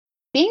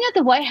being at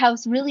the White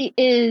House really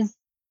is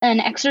an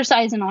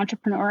exercise in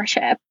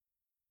entrepreneurship.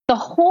 The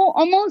whole,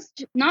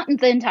 almost not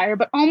the entire,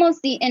 but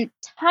almost the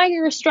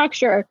entire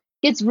structure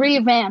gets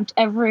revamped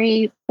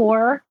every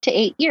 4 to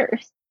 8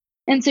 years.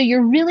 And so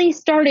you're really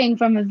starting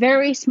from a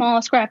very small,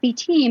 scrappy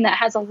team that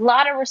has a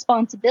lot of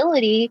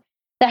responsibility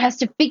that has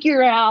to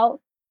figure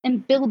out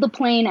and build the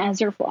plane as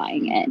you're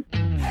flying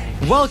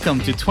it. Welcome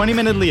to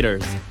 20-Minute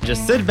Leaders.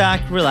 Just sit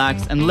back,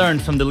 relax, and learn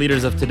from the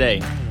leaders of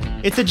today.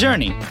 It's a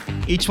journey.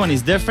 Each one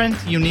is different,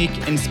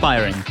 unique,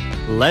 inspiring.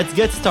 Let's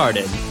get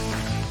started.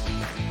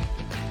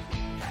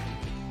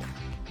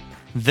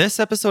 This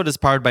episode is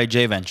powered by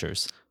J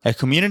Ventures, a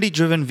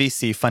community-driven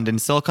VC fund in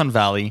Silicon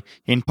Valley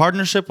in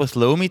partnership with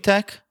Leumi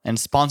Tech and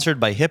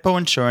sponsored by Hippo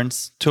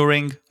Insurance,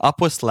 Turing,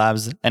 Upwest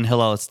Labs, and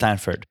Hillel at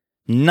Stanford.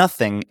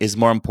 Nothing is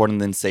more important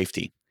than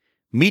safety.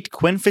 Meet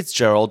Quinn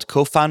Fitzgerald,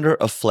 co-founder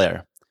of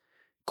Flare.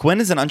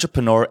 Quinn is an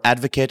entrepreneur,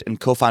 advocate, and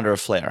co-founder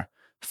of Flare.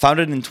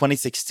 Founded in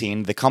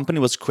 2016, the company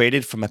was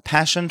created from a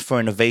passion for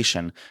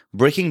innovation,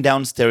 breaking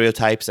down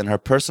stereotypes and her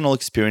personal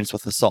experience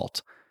with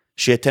assault.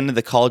 She attended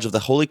the College of the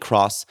Holy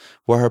Cross,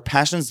 where her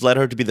passions led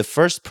her to be the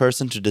first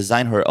person to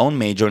design her own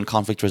major in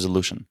conflict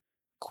resolution.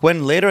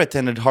 Quinn later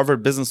attended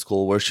Harvard Business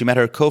School, where she met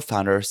her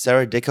co-founder,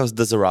 Sarah Dickhaus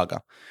de Zaraga.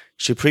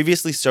 She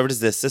previously served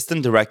as the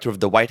assistant director of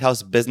the White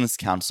House Business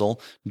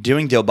Council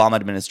during the Obama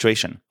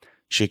administration.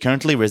 She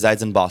currently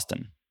resides in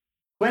Boston.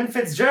 Quinn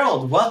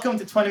Fitzgerald, welcome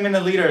to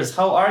 20-Minute Leaders.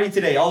 How are you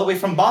today? All the way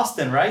from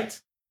Boston, right?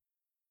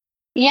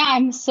 Yeah,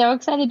 I'm so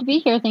excited to be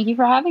here. Thank you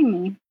for having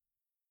me.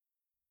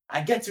 I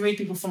get to meet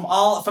people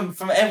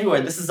from everywhere.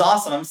 This is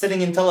awesome. I'm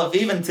sitting in Tel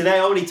Aviv, and today I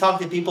already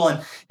talked to people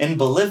in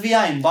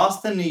Bolivia, in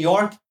Boston, New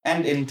York,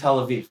 and in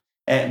Tel Aviv,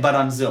 but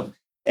on Zoom.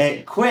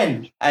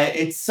 Quinn,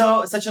 it's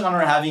such an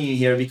honor having you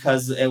here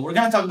because we're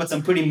going to talk about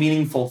some pretty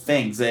meaningful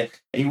things.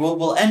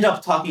 We'll end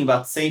up talking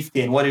about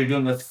safety and what you're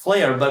doing with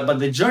Flare, but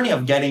the journey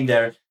of getting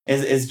there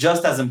is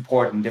just as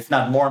important, if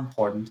not more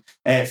important,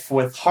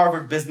 with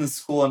Harvard Business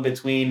School in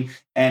between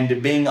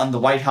and being on the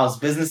White House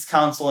Business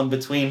Council in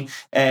between.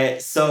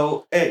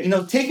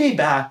 Take me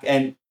back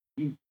and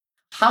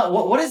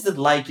what is it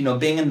like,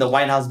 being in the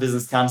White House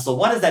Business Council?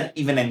 What does that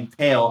even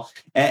entail?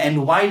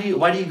 And why do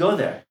you go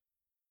there?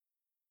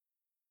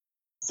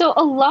 So,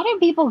 a lot of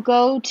people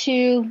go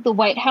to the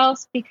White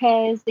House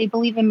because they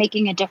believe in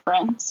making a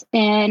difference,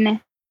 in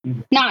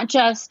not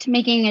just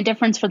making a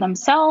difference for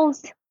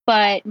themselves,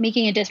 but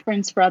making a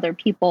difference for other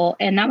people.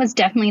 And that was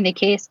definitely the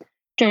case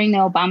during the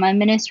Obama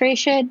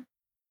administration.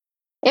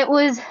 It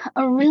was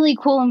a really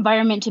cool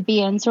environment to be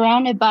in,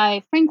 surrounded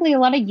by, frankly, a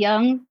lot of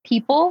young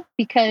people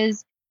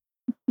because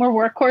we're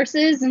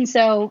workhorses. And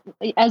so,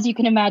 as you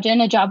can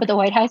imagine, a job at the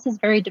White House is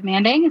very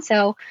demanding.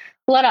 So,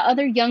 a lot of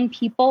other young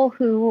people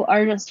who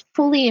are just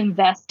fully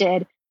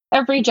invested.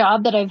 Every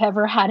job that I've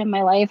ever had in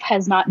my life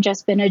has not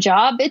just been a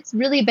job. It's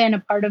really been a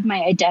part of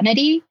my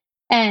identity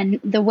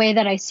and the way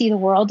that I see the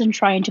world and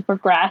trying to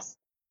progress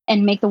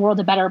and make the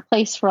world a better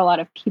place for a lot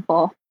of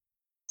people.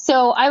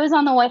 So I was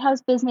on the White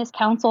House Business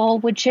Council,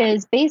 which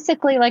is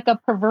basically like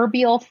a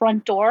proverbial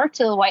front door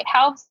to the White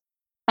House,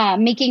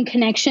 making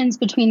connections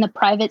between the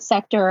private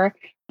sector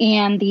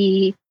and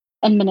the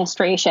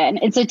administration.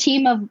 It's a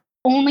team of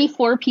only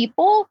 4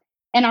 people,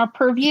 and our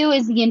purview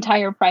is the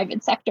entire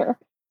private sector.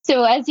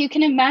 So as you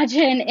can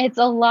imagine, it's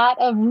a lot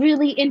of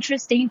really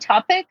interesting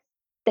topics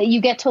that you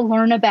get to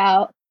learn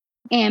about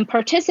and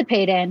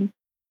participate in.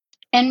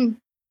 And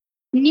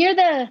near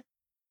the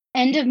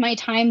end of my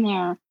time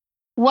there,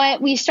 what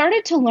we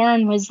started to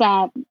learn was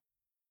that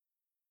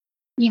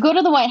you go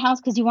to the White House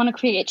because you want to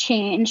create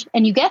change,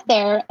 and you get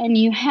there and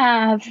you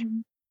have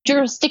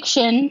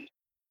jurisdiction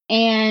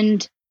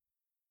and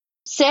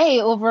say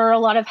over a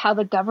lot of how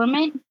the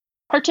government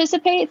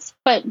participates,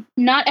 but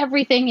not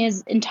everything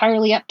is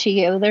entirely up to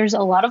you. There's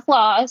a lot of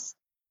laws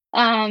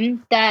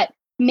that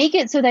make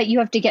it so that you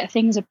have to get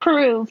things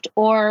approved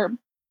or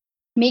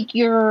make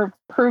your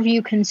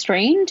purview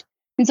constrained.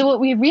 And so what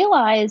we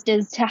realized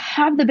is to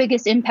have the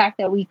biggest impact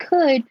that we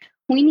could,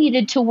 we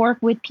needed to work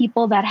with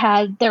people that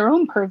had their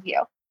own purview,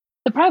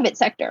 the private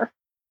sector.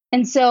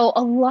 And so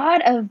a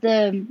lot of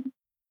the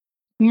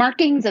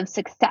markings of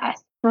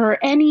success for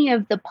any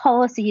of the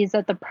policies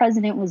that the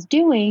president was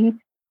doing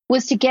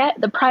was to get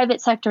the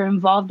private sector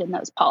involved in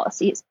those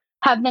policies,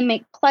 have them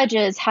make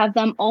pledges, have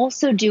them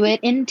also do it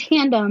in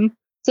tandem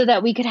so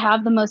that we could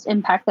have the most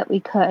impact that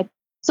we could.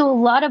 So a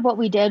lot of what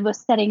we did was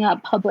setting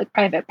up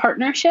public-private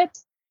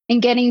partnerships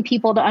and getting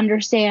people to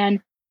understand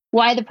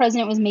why the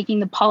president was making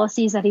the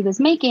policies that he was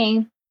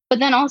making, but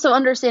then also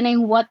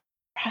understanding what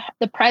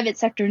the private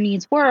sector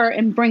needs were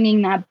and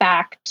bringing that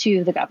back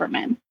to the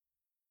government.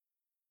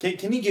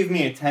 Can you give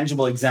me a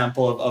tangible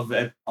example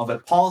of a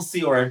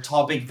policy or a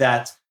topic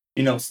that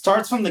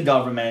starts from the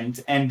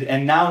government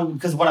and now,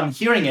 because what I'm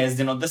hearing is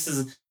this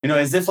is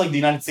as if like the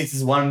United States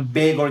is one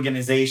big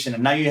organization,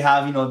 and now you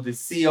have the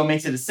CEO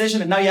makes a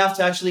decision, and now you have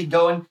to actually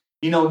go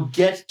and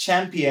get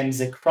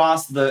champions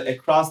across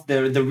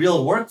the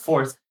real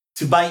workforce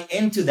to buy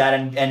into that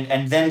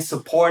and then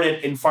support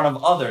it in front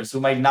of others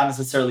who might not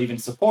necessarily even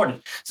support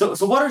it. So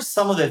what are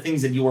some of the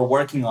things that you were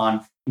working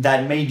on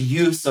that made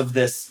use of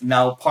this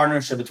now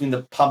partnership between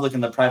the public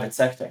and the private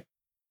sector?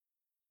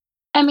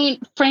 I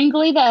mean,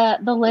 frankly,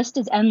 the list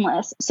is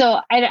endless. So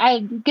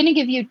I'm going to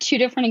give you two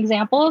different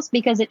examples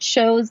because it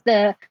shows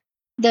the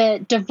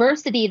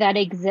diversity that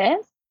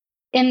exists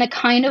in the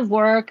kind of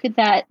work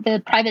that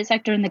the private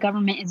sector and the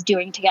government is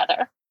doing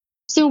together.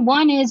 So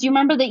one is, you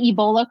remember the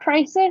Ebola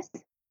crisis?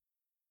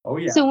 Oh,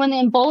 yeah. So when the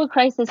Ebola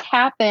crisis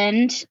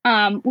happened,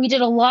 we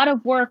did a lot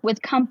of work with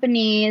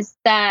companies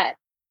that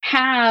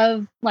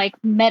have like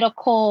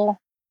medical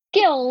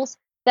skills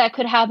that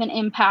could have an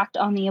impact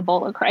on the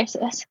Ebola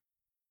crisis.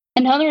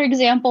 Another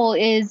example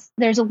is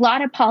there's a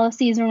lot of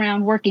policies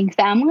around working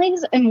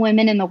families and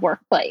women in the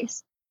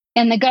workplace.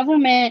 And the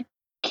government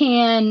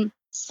can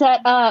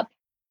set up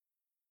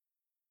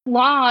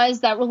laws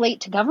that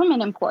relate to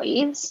government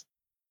employees.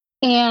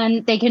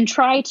 And they can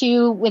try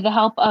to, with the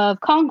help of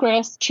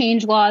Congress,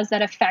 change laws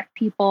that affect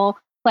people,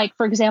 like,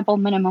 for example,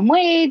 minimum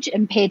wage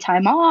and pay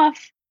time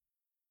off.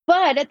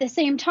 But at the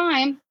same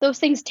time, those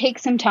things take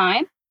some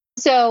time.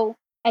 So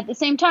at the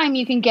same time,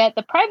 you can get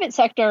the private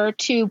sector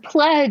to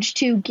pledge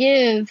to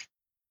give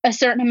a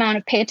certain amount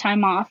of paid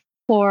time off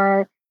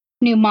for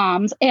new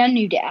moms and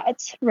new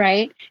dads,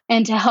 right?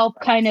 And to help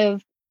kind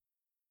of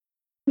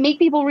make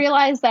people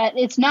realize that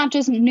it's not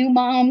just new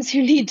moms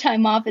who need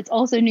time off, it's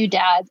also new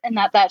dads, and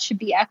that should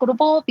be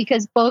equitable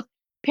because both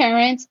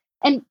parents,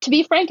 and to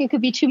be frank, it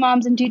could be two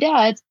moms and two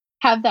dads,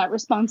 have that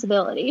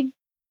responsibility.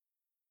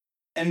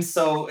 And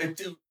so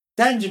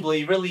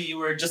tangibly, really, you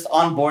were just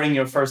onboarding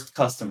your first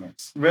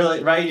customers,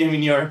 really, right? I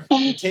mean, you're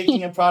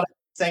taking a product,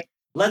 saying,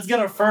 let's get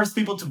our first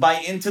people to buy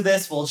into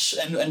this.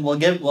 And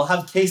we'll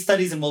have case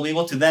studies, and we'll be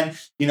able to then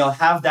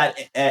have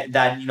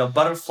that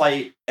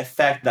butterfly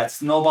effect, that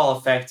snowball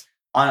effect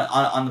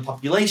on the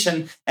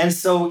population. And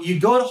so you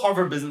go to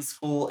Harvard Business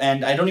School,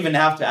 and I don't even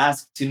have to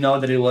ask to know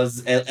that it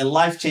was a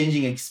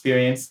life-changing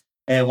experience.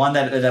 One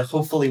that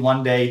hopefully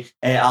one day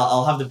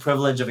I'll have the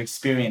privilege of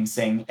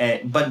experiencing.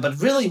 But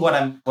really, what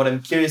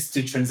I'm curious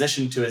to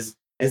transition to is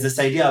this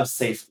idea of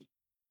safety.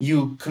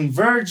 You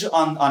converge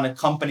on a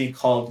company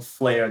called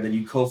Flare that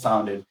you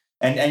co-founded,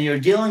 and you're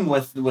dealing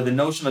with the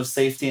notion of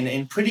safety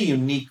in pretty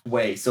unique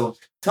way. So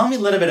tell me a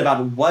little bit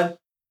about what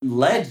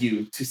led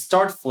you to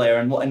start Flare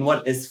and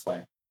what is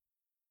Flare.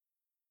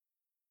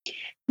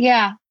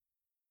 Yeah,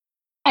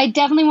 I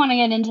definitely want to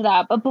get into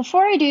that. But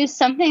before I do,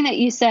 something that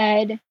you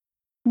said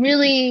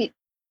really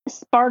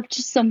sparked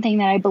something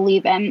that I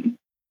believe in.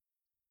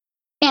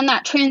 And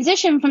that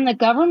transition from the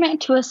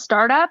government to a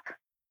startup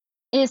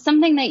is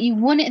something that you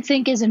wouldn't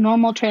think is a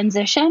normal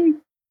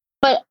transition,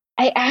 but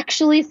I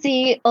actually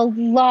see a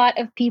lot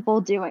of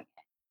people doing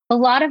it. A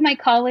lot of my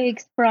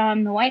colleagues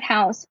from the White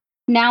House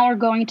now are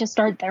going to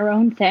start their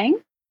own thing.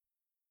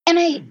 And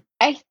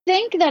I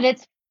think that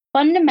it's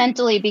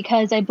fundamentally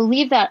because I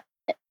believe that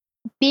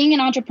being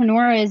an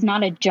entrepreneur is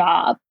not a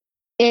job.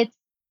 It's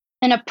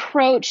an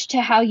approach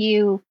to how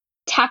you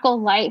tackle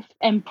life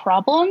and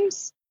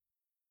problems.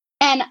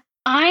 And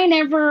I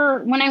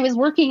never, when I was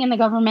working in the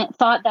government,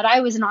 thought that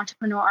I was an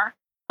entrepreneur.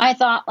 I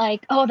thought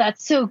like, oh,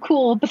 that's so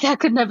cool, but that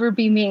could never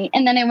be me.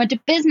 And then I went to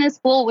business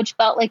school, which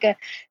felt like a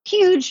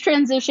huge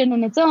transition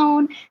in its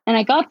own. And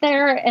I got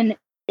there, and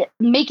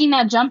making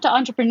that jump to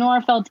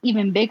entrepreneur felt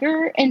even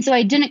bigger. And so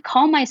I didn't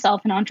call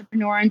myself an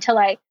entrepreneur until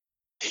I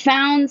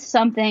found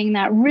something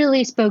that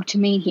really spoke to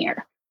me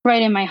here,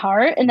 right in my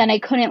heart, and that I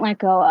couldn't let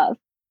go of.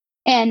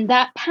 And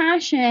that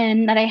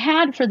passion that I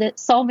had for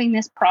solving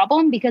this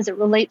problem, because it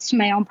relates to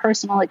my own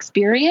personal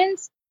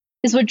experience,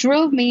 is what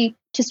drove me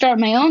to start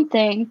my own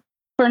thing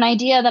for an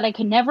idea that I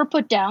could never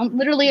put down.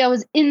 Literally, I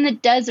was in the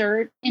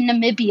desert in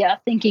Namibia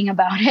thinking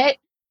about it.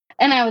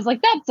 And I was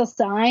like, that's a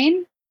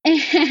sign.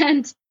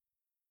 And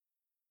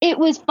it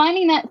was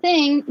finding that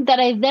thing that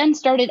I then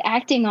started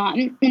acting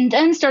on and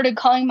then started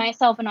calling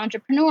myself an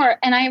entrepreneur.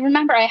 And I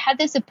remember I had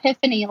this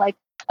epiphany like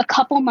a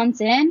couple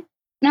months in,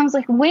 and I was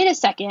like, wait a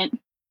second.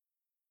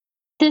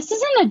 This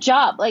isn't a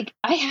job. Like,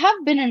 I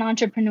have been an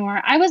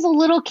entrepreneur. I was a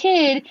little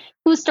kid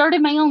who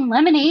started my own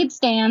lemonade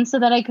stand so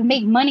that I could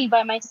make money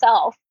by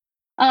myself.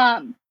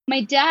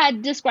 My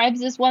dad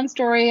describes this one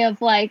story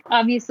of like,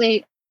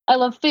 obviously, I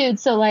love food.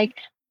 So, like,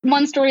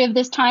 one story of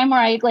this time where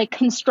I like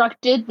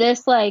constructed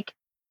this like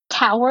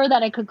tower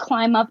that I could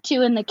climb up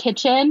to in the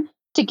kitchen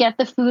to get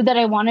the food that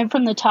I wanted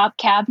from the top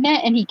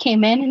cabinet. And he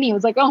came in and he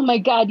was like, "Oh my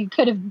God, you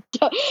could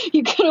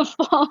have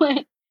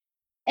fallen."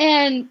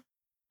 And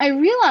I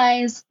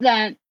realized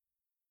that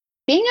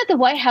being at the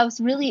White House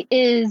really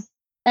is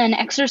an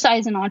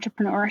exercise in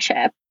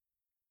entrepreneurship.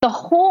 The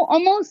whole,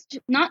 almost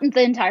not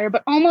the entire,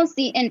 but almost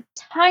the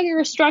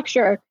entire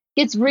structure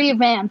gets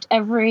revamped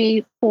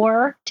every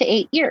 4 to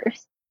 8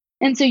 years.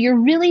 And so you're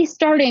really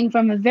starting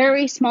from a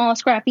very small,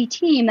 scrappy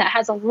team that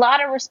has a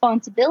lot of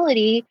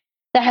responsibility,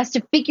 that has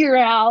to figure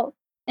out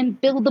and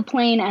build the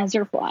plane as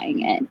you're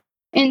flying it.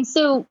 And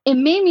so it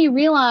made me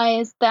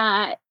realize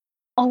that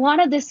a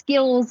lot of the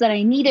skills that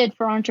I needed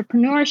for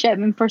entrepreneurship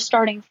and for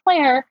starting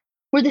Flare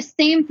were the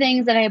same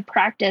things that I had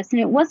practiced.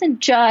 And it wasn't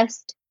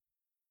just,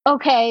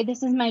 okay,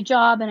 this is my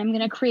job and I'm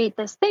going to create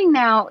this thing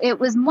now. It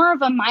was more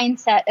of a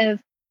mindset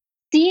of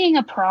seeing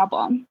a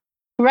problem,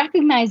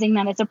 recognizing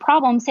that it's a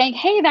problem, saying,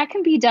 hey, that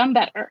can be done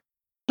better,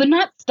 but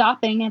not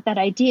stopping at that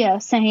idea,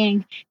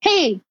 saying,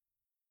 hey,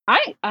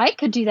 I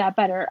could do that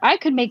better. I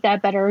could make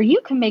that better. Or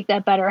you can make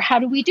that better. How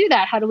do we do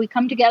that? How do we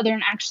come together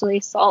and actually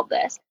solve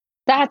this?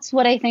 That's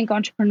what I think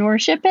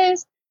entrepreneurship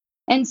is.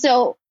 And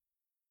so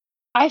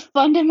I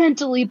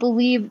fundamentally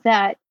believe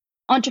that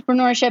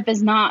entrepreneurship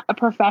is not a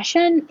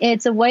profession,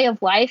 it's a way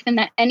of life, and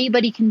that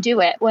anybody can do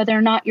it, whether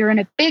or not you're in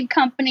a big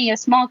company, a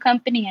small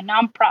company, a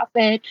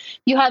nonprofit,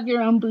 you have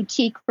your own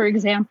boutique, for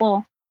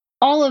example.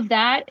 All of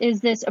that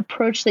is this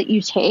approach that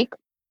you take.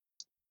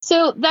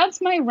 So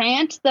that's my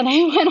rant that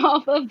I went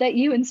off of that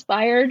you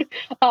inspired in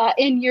I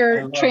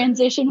your love it.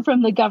 transition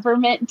from the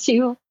government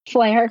to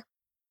Flair.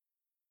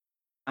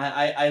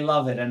 I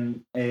love it,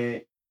 and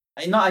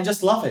I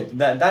just love it.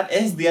 That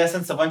is the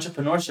essence of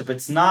entrepreneurship.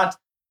 It's not,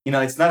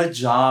 it's not a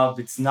job.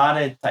 It's not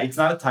a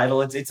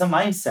title. It's a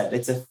mindset.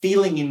 It's a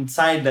feeling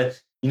inside that,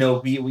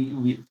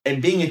 we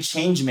and being a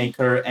change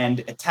maker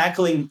and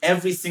tackling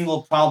every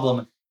single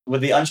problem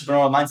with the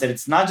entrepreneurial mindset.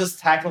 It's not just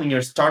tackling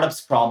your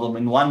startup's problem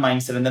in one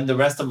mindset and then the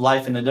rest of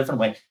life in a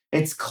different way.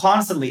 It's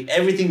constantly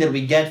everything that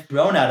we get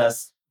thrown at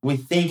us, we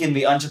think in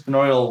the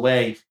entrepreneurial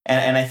way.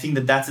 And I think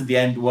that that's at the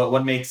end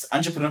what makes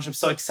entrepreneurship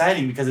so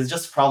exciting, because it's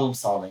just problem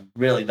solving.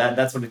 Really,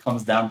 that's what it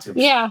comes down to.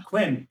 Yeah.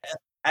 Quinn,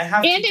 I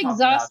have And to talk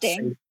about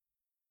exhausting.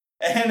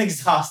 safety. And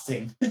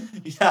exhausting.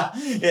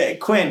 Yeah.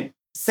 Quinn,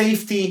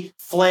 safety,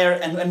 Flair,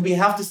 and we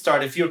have to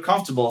start, if you're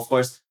comfortable, of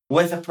course,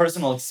 with a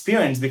personal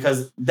experience,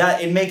 because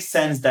that it makes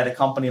sense that a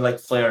company like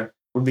Flair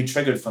would be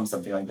triggered from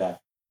something like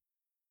that.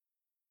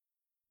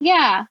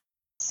 Yeah.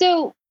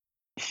 So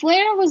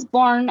Flair was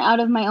born out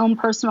of my own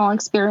personal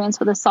experience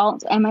with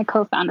assault and my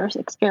co founder's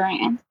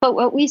experience. But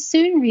what we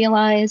soon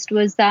realized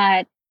was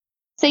that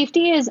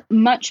safety is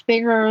much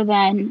bigger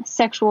than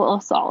sexual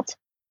assault.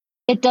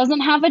 It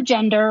doesn't have a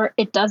gender,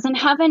 it doesn't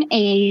have an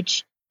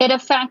age, it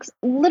affects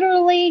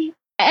literally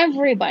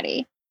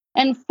everybody.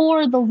 And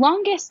for the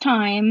longest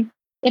time,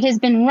 it has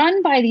been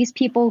run by these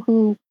people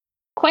who,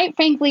 quite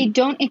frankly,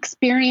 don't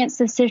experience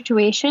the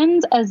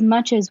situations as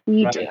much as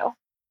we Right. do.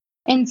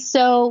 And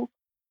so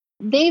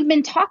they've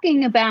been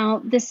talking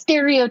about the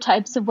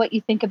stereotypes of what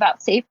you think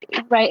about safety,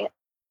 right?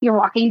 You're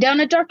walking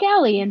down a dark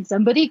alley and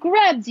somebody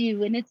grabs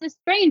you and it's a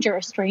stranger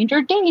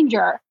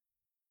danger.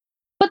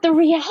 But the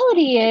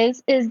reality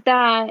is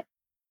that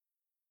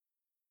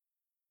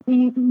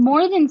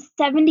more than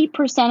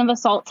 70% of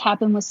assaults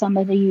happen with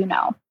somebody you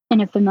know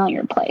in a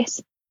familiar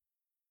place.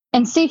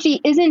 And safety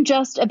isn't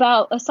just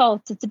about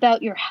assaults, it's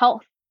about your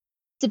health.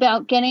 It's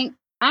about getting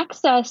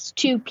access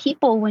to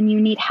people when you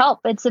need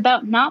help. It's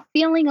about not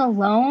feeling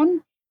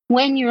alone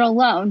when you're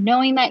alone,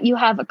 knowing that you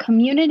have a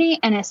community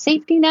and a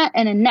safety net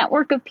and a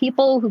network of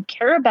people who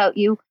care about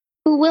you,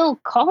 who will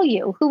call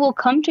you, who will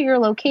come to your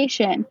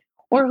location,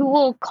 or who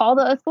will call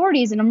the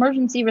authorities and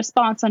emergency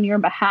response on your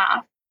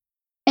behalf.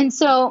 And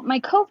so my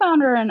co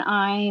founder and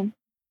I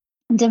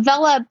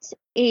developed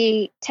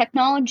a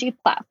technology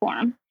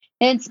platform.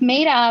 It's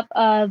made up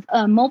of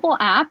a mobile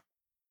app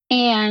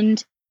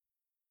and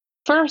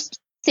first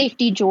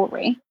safety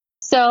jewelry.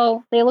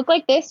 So they look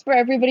like this for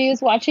everybody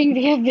who's watching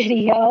via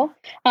video.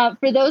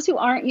 For those who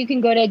aren't, you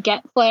can go to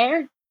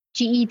GetFlare,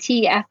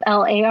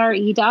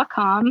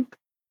 GetFlare.com.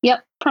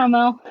 Yep,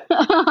 promo.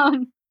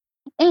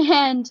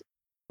 And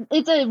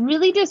it's a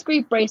really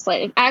discreet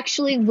bracelet. It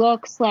actually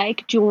looks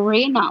like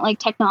jewelry, not like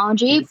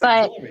technology, It's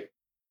but jewelry.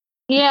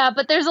 yeah,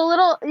 but there's a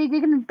little, you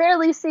can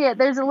barely see it.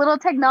 There's a little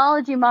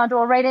technology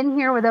module right in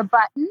here with a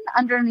button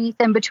underneath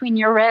in between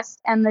your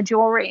wrist and the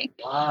jewelry.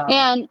 Wow.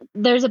 And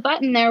there's a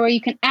button there where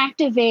you can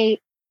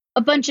activate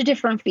a bunch of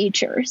different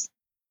features,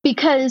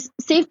 because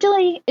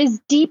safety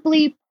is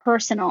deeply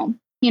personal.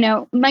 You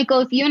know, Michael,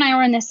 if you and I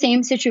were in the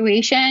same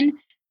situation,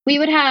 we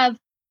would have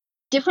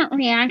different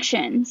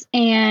reactions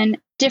and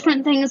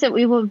different things that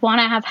we would want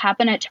to have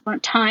happen at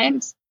different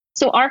times.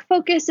 So our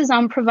focus is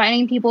on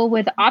providing people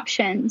with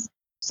options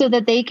so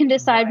that they can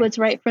decide Right. what's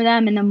right for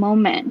them in the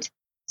moment.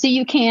 So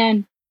you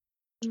can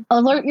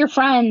alert your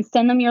friends,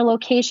 send them your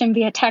location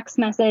via text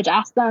message,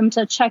 ask them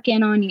to check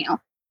in on you.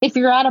 If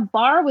you're at a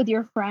bar with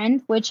your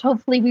friend, which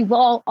hopefully we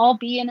will all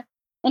be in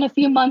a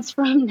few months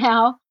from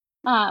now,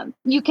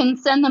 you can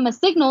send them a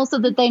signal so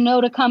that they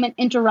know to come and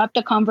interrupt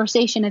a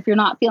conversation if you're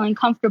not feeling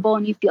comfortable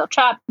and you feel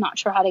trapped, not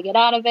sure how to get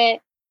out of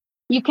it.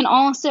 You can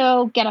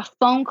also get a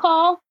phone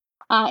call,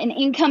 an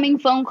incoming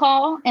phone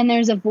call, and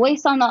there's a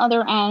voice on the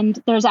other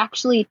end. There's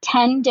actually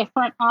 10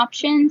 different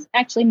options,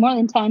 actually more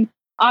than 10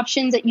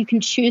 options that you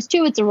can choose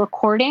to. It's a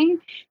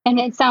recording, and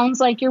it sounds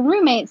like your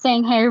roommate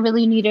saying, hey, I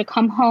really need to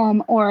come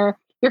home, or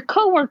your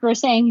coworker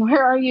saying,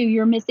 where are you?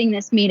 You're missing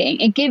this meeting.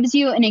 It gives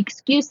you an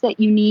excuse that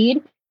you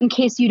need in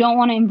case you don't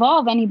want to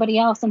involve anybody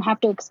else and have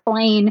to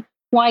explain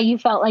why you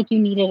felt like you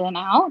needed an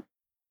out.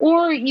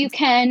 Or you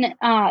can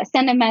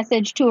send a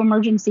message to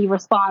emergency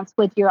response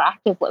with your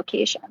active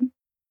location,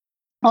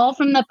 all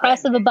from the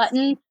press of a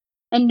button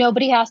and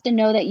nobody has to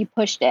know that you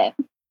pushed it.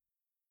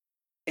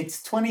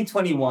 It's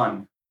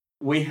 2021.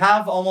 We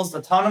have almost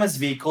autonomous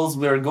vehicles.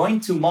 We're going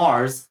to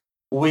Mars.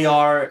 We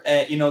are,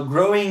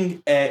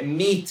 growing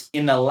meat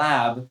in a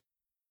lab.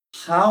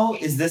 How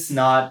is this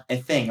not a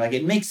thing? Like,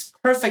 it makes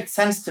perfect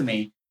sense to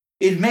me.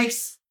 It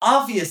makes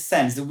obvious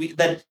sense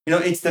that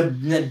it's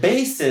the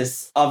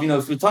basis of,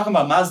 if we're talking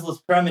about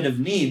Maslow's pyramid of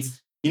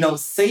needs,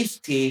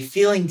 safety,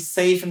 feeling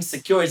safe and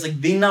secure is like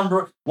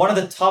one of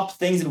the top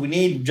things that we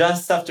need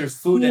just after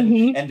food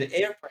and the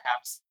air,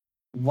 perhaps.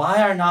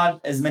 Why are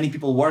not as many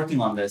people working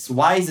on this?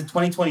 Why is it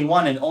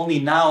 2021 and only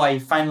now I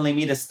finally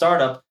meet a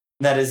startup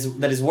that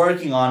is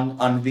working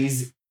on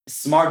these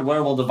smart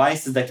wearable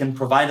devices that can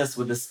provide us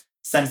with this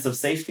sense of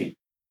safety?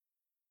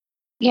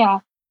 Yeah.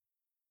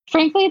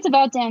 Frankly, it's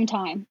about damn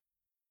time.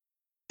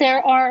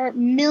 There are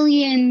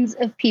millions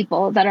of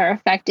people that are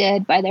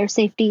affected by their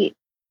safety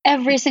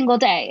every single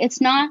day. It's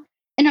not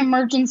an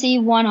emergency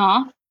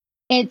one-off.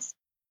 It's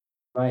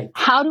right.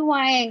 How do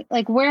I,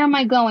 where am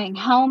I going?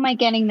 How am I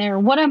getting there?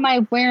 What am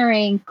I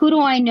wearing? Who do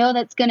I know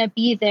that's going to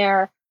be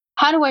there?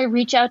 How do I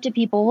reach out to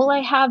people? Will I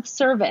have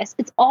service?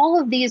 It's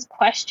all of these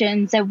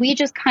questions that we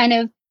just kind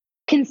of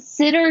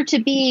consider to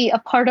be a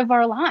part of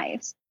our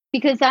lives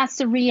because that's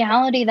the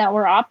reality that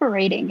we're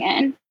operating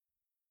in.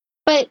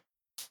 But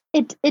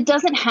it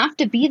doesn't have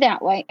to be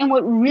that way. And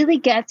what really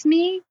gets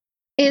me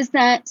is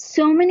that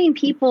so many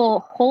people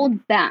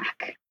hold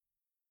back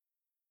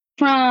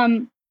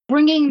from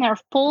bringing their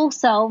full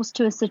selves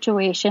to a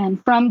situation,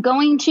 from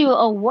going to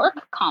a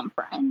work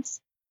conference,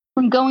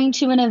 from going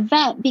to an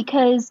event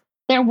because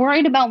they're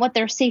worried about what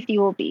their safety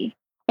will be.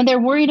 Or they're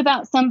worried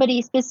about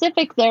somebody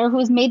specific there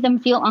who's made them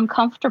feel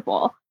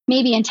uncomfortable,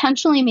 maybe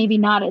intentionally, maybe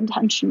not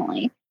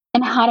intentionally,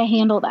 and how to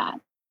handle that.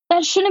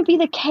 That shouldn't be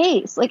the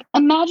case.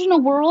 Imagine a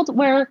world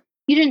where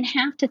you didn't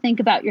have to think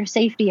about your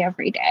safety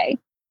every day.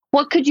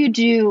 What could you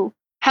do?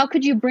 How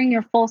could you bring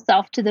your full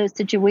self to those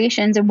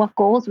situations, and what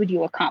goals would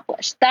you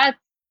accomplish? That's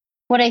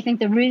what I think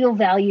the real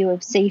value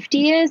of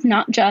safety is,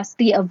 not just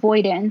the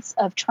avoidance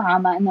of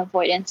trauma and the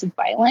avoidance of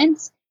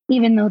violence,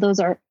 even though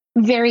those are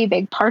very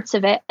big parts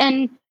of it.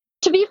 And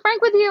to be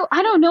frank with you,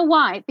 I don't know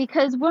why,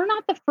 because we're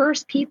not the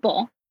first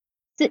people.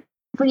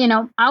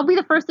 I'll be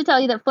the first to tell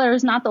you that FLAIR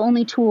is not the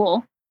only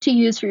tool to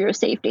use for your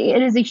safety.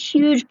 It is a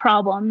huge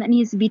problem that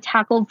needs to be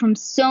tackled from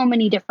so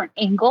many different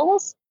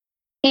angles.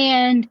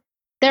 And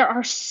there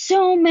are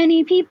so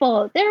many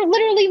people. There are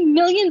literally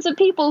millions of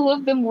people who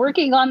have been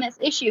working on this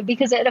issue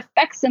because it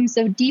affects them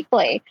so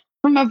deeply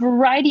from a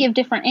variety of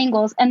different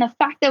angles. And the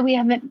fact that we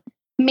haven't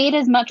made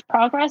as much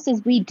progress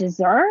as we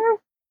deserve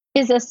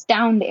is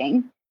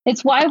astounding.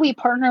 It's why we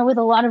partner with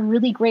a lot of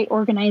really great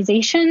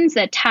organizations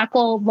that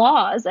tackle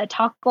laws, that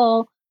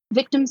tackle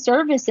victim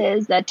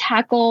services, that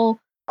tackle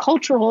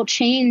cultural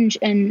change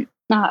and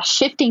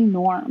shifting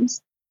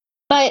norms.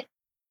 But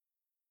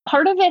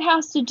part of it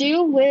has to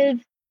do with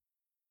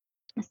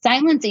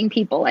silencing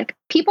people.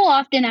 People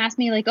often ask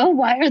me, oh,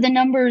 why are the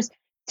numbers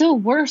so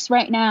worse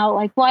right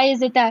now? Why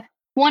is it that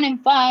 1 in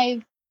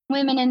 5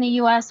 women in the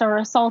US are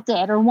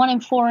assaulted, or 1 in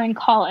 4 in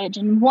college,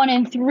 and 1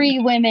 in 3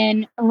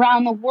 women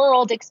around the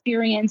world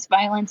experience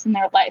violence in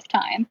their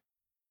lifetime?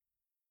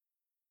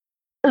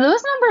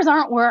 Those numbers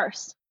aren't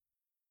worse.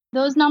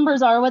 Those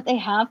numbers are what they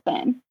have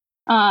been.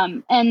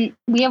 And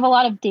we have a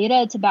lot of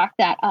data to back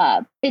that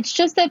up. It's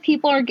just that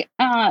people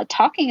are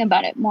talking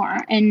about it more,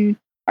 and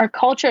our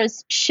culture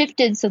has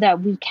shifted so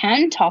that we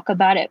can talk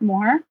about it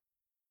more.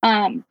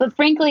 But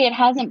frankly, it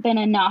hasn't been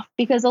enough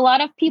because a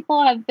lot of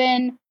people have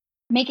been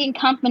making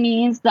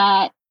companies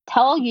that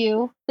tell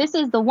you this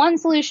is the one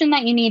solution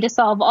that you need to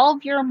solve all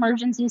of your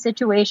emergency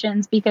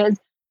situations because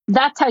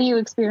that's how you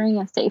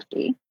experience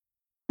safety.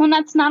 Well,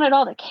 that's not at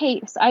all the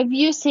case. I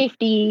view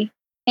safety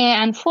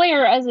and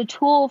FLAIR as a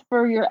tool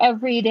for your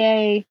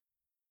everyday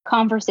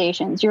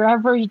conversations, your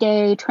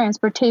everyday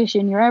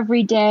transportation, your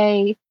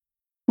everyday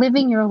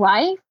living your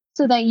life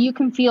so that you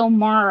can feel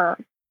more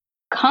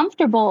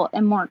comfortable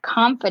and more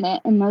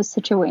confident in those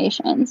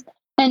situations,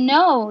 and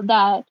know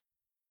that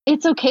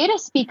it's okay to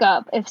speak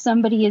up if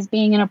somebody is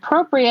being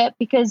inappropriate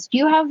because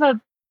you have a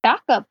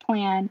backup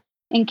plan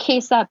in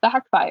case that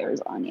backfires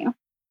on you.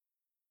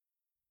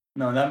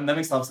 No, that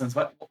makes a lot of sense.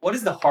 What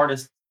is the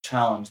hardest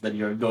challenge that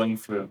you're going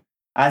through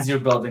as you're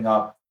building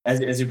up,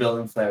 as you're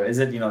building FLAIR? Is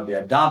it, the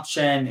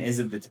adoption? Is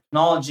it the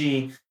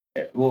technology?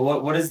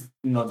 What is,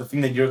 the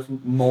thing that you're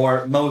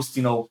most,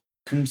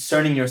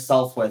 concerning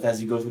yourself with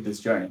as you go through this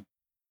journey?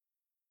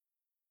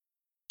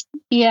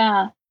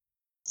 Yeah.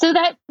 So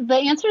that the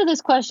answer to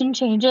this question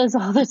changes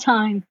all the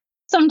time.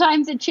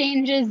 Sometimes it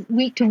changes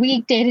week to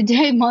week, day to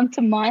day, month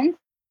to month.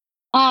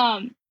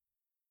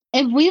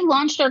 If we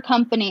launched our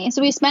company,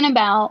 so we spent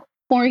about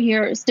 4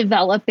 years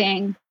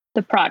developing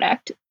the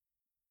product.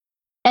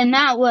 And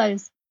that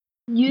was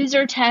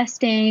user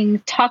testing,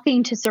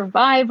 talking to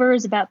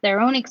survivors about their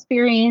own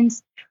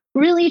experience,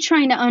 really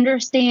trying to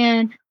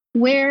understand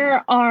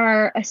where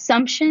our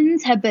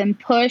assumptions have been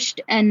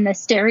pushed and the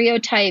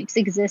stereotypes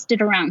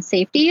existed around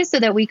safety so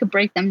that we could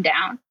break them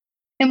down.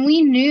 And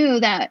we knew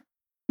that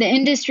the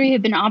industry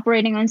had been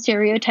operating on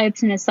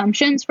stereotypes and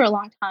assumptions for a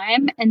long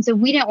time. And so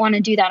we didn't want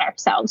to do that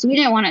ourselves. We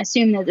didn't want to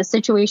assume that the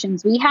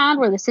situations we had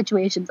were the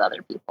situations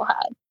other people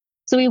had.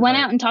 So we went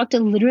out and talked to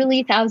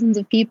literally thousands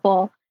of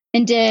people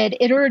and did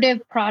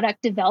iterative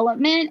product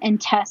development and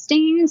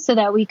testing so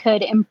that we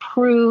could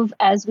improve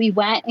as we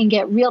went and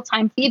get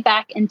real-time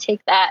feedback and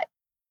take that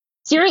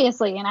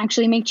seriously and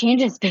actually make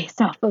changes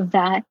based off of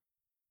that.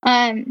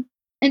 And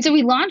so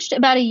we launched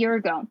about a year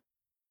ago,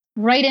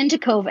 right into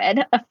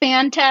COVID. A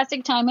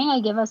fantastic timing. I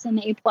give us an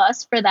A+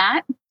 for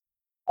that.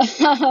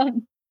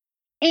 And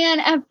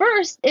at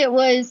first it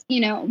was,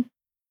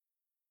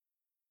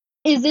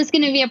 is this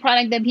going to be a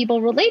product that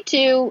people relate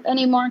to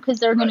anymore because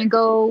they're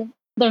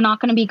not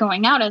going to be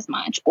going out as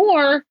much?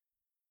 Or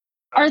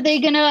are they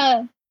going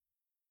to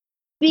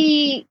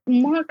be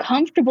more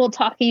comfortable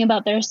talking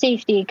about their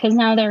safety because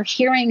now they're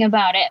hearing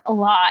about it a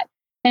lot?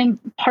 And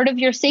part of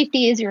your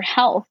safety is your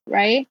health,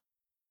 right?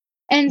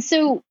 And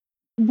so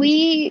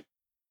we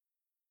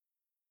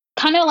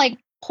kind of like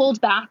pulled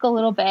back a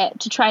little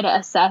bit to try to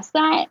assess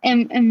that.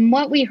 And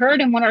what we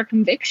heard and what our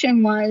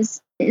conviction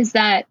is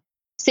that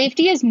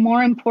safety is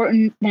more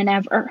important than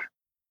ever.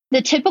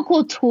 The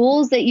typical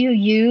tools that you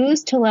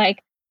use to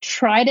like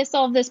try to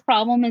solve this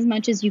problem as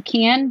much as you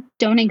can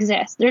don't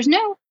exist. There's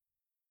no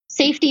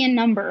safety in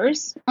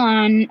numbers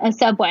on a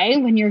subway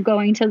when you're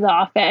going to the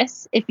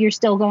office, if you're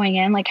still going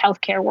in like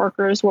healthcare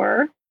workers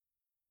were.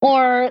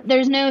 Or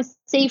there's no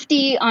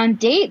safety on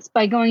dates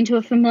by going to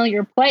a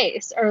familiar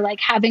place or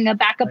like having a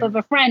backup of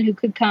a friend who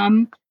could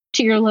come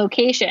to your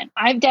location.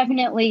 I've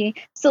definitely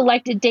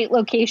selected date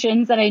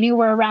locations that I knew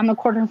were around the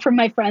corner from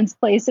my friend's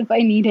place if I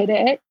needed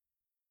it.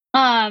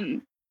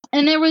 And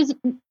there was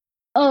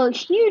a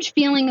huge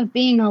feeling of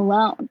being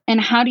alone.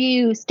 And how do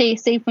you stay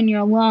safe when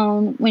you're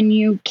alone when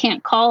you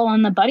can't call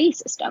on the buddy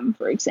system,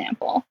 for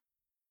example?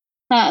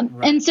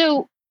 And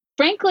so,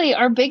 frankly,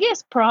 our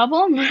biggest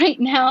problem right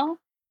now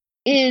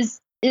is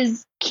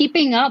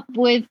keeping up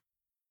with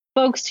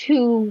folks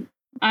who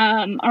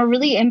are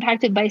really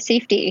impacted by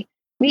safety.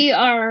 We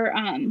are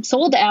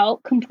sold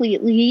out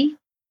completely,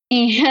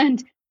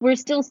 and we're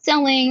still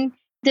selling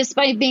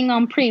despite being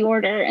on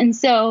pre-order. And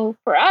so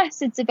for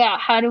us, it's about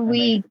how do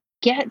we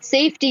get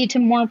safety to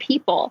more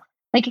people?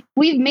 Like,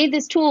 we've made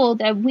this tool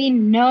that we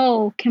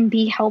know can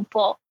be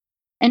helpful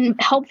and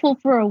helpful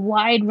for a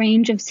wide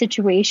range of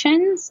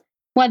situations,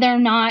 whether or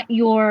not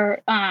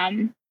you're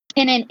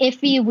in an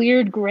iffy,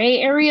 weird gray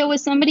area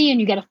with somebody and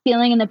you get a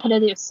feeling in the pit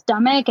of your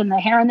stomach and the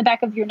hair on the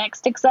back of your neck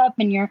sticks up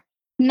and you're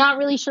not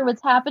really sure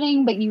what's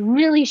happening, but you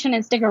really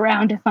shouldn't stick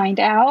around to find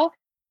out.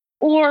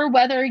 Or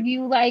whether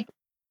you like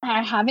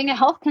are having a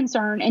health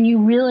concern and you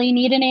really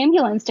need an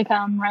ambulance to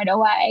come right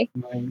away.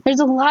 Right. There's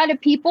a lot of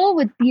people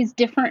with these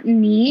different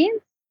needs,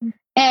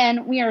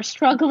 and we are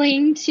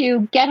struggling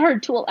to get our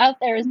tool out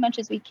there as much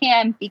as we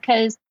can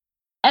because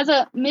as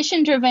a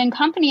mission-driven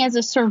company, as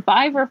a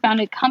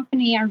survivor-founded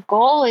company, our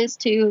goal is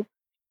to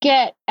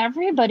get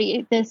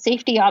everybody the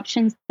safety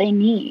options they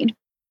need.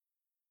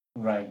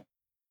 Right.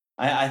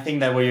 I think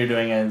that what you're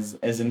doing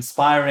is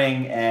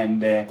inspiring,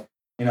 and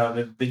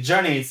the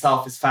journey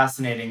itself is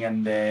fascinating,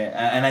 and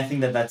I think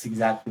that that's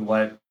exactly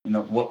what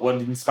what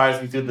inspires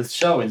me through this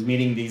show is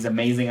meeting these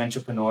amazing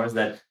entrepreneurs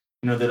that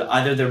that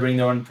either they bring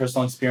their own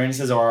personal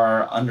experiences or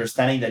are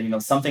understanding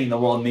that something in the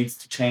world needs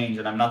to change.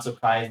 And I'm not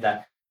surprised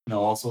that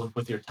also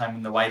with your time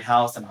in the White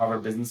House and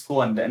Harvard Business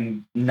School,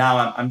 and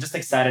now I'm just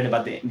excited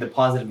about the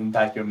positive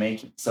impact you're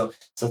making. So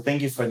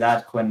thank you for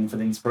that, Quinn, for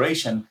the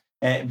inspiration.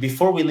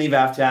 Before we leave, I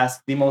have to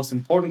ask the most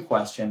important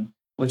question,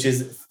 which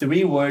is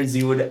 3 words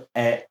you would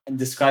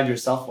describe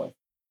yourself with.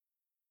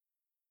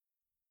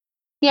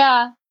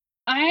 Yeah,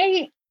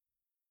 I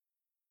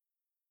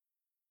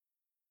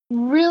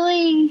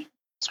really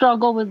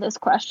struggle with this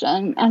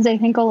question, as I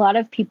think a lot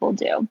of people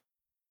do,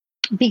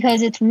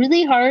 because it's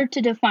really hard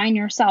to define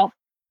yourself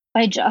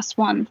by just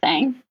one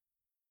thing.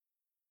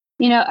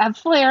 At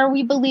Flair,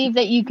 we believe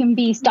that you can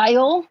be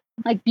style,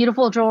 like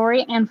beautiful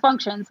jewelry, and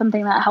function,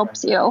 something that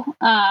helps you.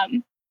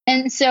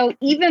 And so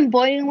even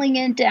boiling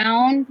it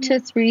down to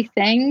 3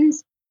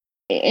 things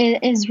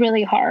is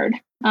really hard.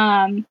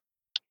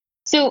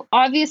 So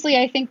obviously,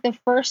 I think the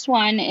first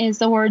one is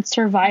the word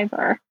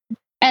survivor.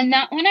 And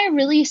that one I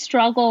really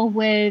struggle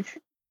with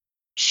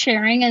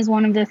sharing as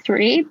one of the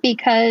 3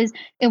 because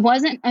it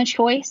wasn't a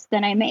choice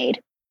that I made.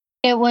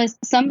 It was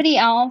somebody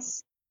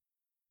else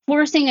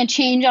forcing a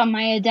change on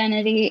my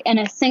identity in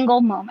a single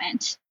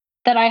moment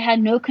that I had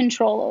no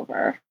control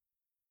over.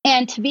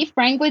 And to be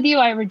frank with you,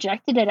 I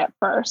rejected it at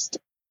first.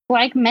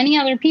 Like many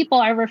other people,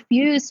 I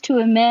refused to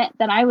admit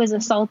that I was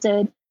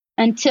assaulted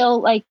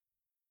until like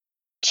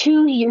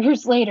 2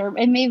 years later,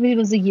 and maybe it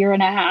was a year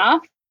and a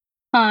half.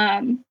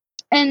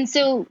 And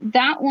so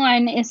that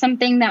one is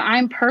something that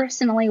I'm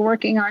personally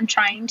working on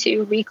trying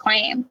to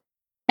reclaim.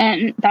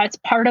 And that's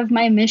part of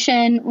my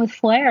mission with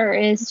Flair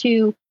is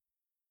to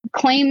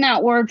claim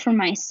that word for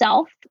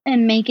myself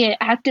and make it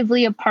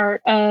actively a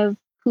part of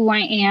who I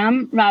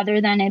am rather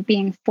than it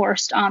being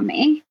forced on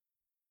me.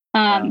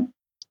 The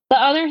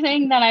other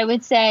thing that I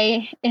would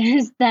say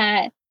is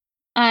that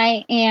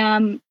I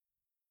am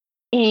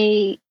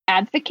a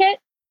advocate.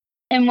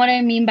 And what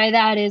I mean by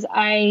that is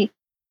I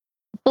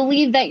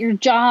believe that your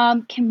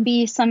job can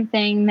be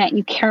something that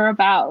you care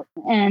about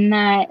and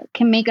that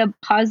can make a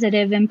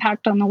positive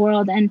impact on the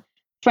world. And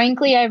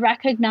frankly, I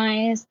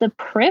recognize the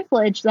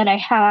privilege that I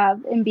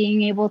have in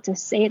being able to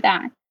say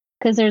that,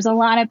 because there's a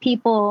lot of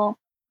people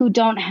who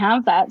don't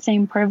have that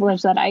same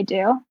privilege that I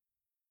do.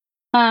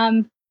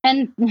 And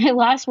my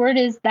last word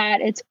is that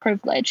it's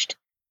privileged.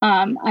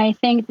 I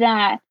think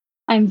that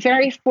I'm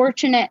very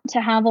fortunate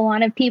to have a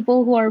lot of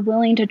people who are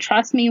willing to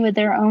trust me with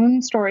their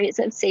own stories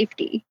of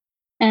safety.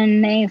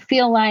 And they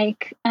feel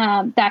like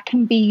that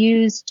can be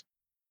used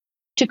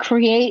to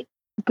create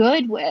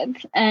good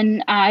with.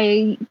 And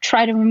I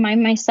try to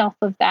remind myself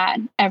of that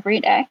every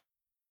day.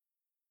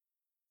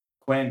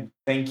 Gwen,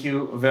 thank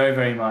you very,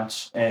 very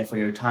much for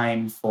your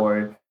time,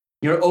 for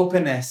your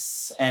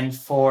openness, and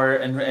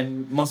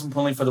and most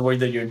importantly for the work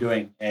that you're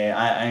doing.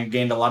 I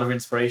gained a lot of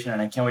inspiration,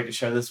 and I can't wait to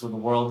share this with the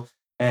world.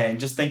 And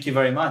just thank you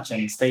very much,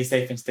 and stay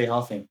safe and stay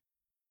healthy.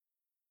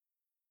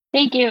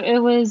 Thank you. It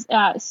was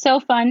so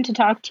fun to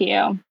talk to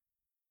you.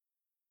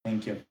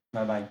 Thank you.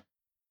 Bye bye.